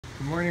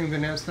Good morning,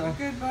 Vanessa.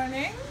 Good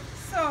morning.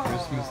 So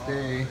Christmas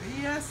Day.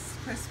 Yes,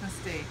 Christmas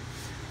Day.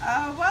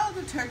 While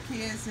the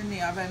turkey is in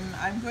the oven,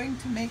 I'm going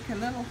to make a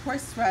little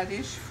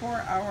horseradish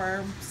for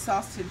our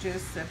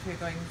sausages that we're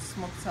going to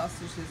smoked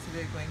sausages that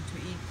we're going to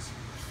eat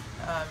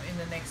in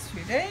the next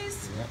few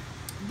days. Yep.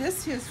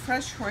 This is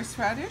fresh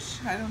horseradish.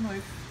 I don't know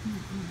if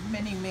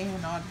many may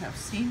not have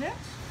seen it.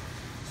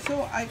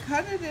 So I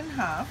cut it in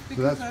half.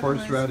 So that's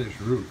horseradish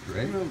root,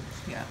 right? Root,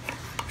 yeah.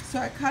 So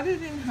I cut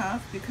it in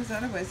half because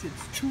otherwise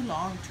it's too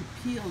long to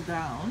peel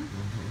down.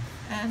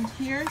 Mm-hmm. And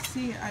here,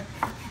 see, I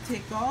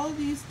take all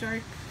these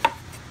dark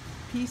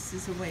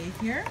pieces away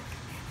here.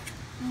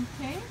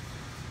 Okay.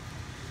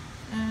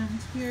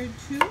 And here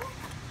too.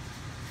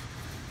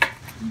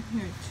 And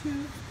here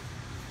too.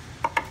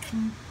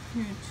 And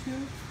here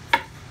too.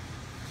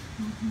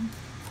 Mm-hmm.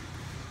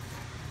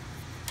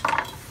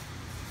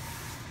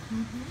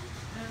 Mm-hmm.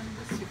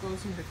 And this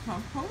goes in the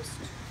compost.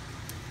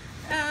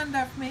 And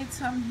I've made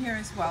some here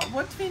as well.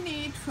 What we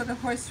need for the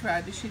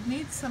horseradish, it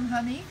needs some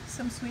honey,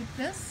 some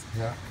sweetness,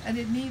 yeah, and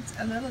it needs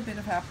a little bit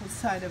of apple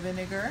cider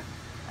vinegar,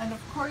 and of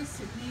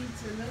course it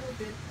needs a little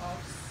bit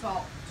of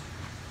salt.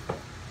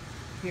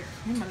 Here,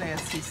 Himalaya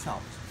sea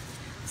salt.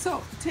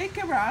 So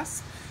take a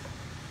rasp,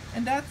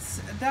 and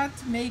that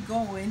may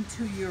go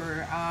into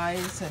your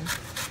eyes,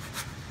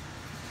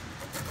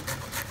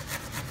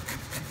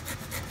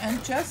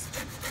 and just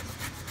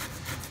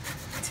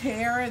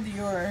tear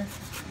your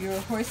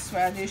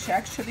horseradish.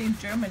 Actually in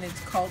German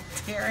it's called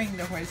tearing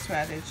the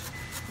horseradish.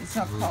 It's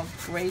not called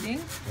grating.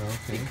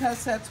 Okay.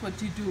 Because that's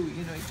what you do,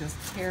 you know, you just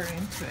tear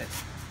into it.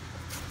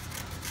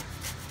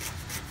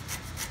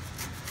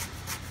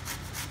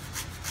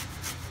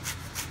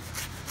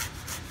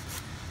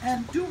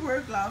 And do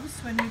wear gloves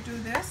when you do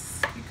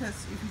this,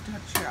 because if you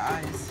touch your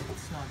eyes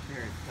it's not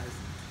very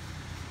pleasant.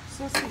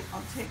 So see,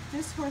 I'll take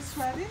this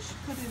horseradish,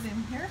 put it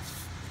in here.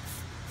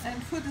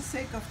 And for the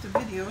sake of the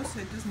video, so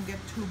it doesn't get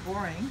too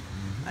boring,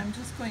 I'm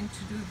just going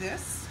to do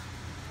this.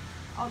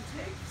 I'll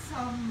take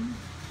some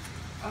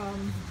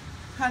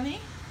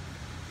honey,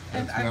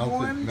 and That's I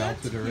warmed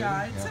it. Already?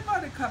 Yeah, it's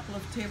about a couple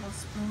of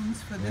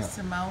tablespoons for this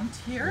amount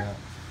here.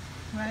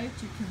 Yeah. Right,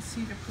 you can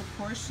see the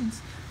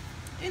proportions.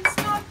 It's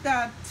not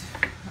that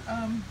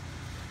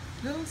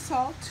little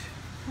salt,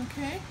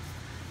 okay?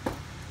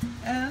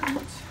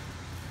 And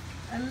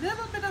a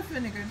little bit of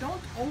vinegar.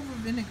 Don't over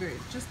vinegar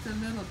it, just a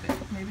little bit,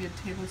 maybe a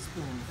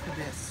tablespoon for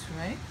this,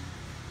 right?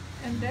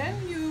 And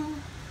then you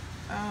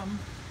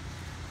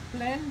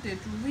blend it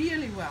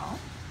really well,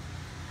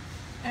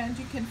 and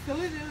you can fill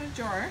it in a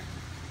jar,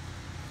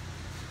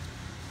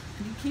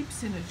 and it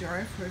keeps in a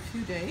jar for a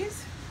few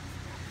days.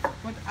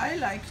 What I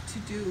like to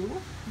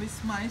do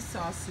with my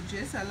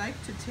sausages, I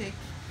like to take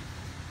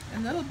a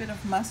little bit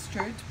of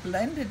mustard,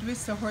 blend it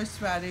with the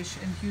horseradish,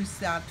 and use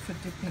that for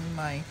dipping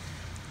my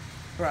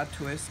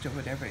bratwurst or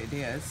whatever it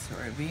is,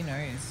 or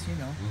wiener is, you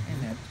know,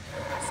 in it.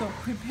 So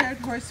prepared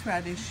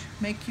horseradish,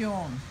 make your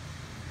own.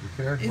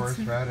 Prepared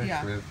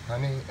horseradish with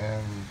honey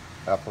and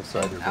apple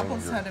cider vinegar. Apple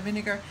cider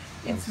vinegar.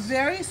 It's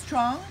very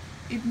strong.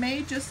 It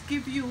may just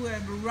give you a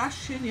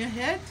rush in your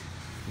head.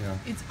 Yeah.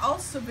 It's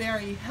also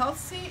very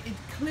healthy. It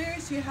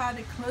clears your head,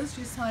 it closes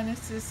your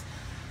sinuses,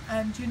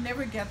 and you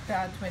never get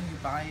that when you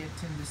buy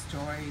it in the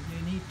store.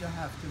 You need to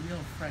have the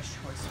real fresh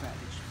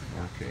horseradish for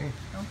that. Okay.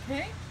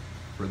 Okay?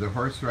 For the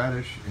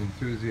horseradish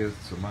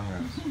enthusiasts among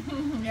us.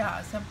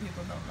 Yeah, some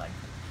people don't like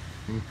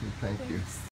it. Thank you.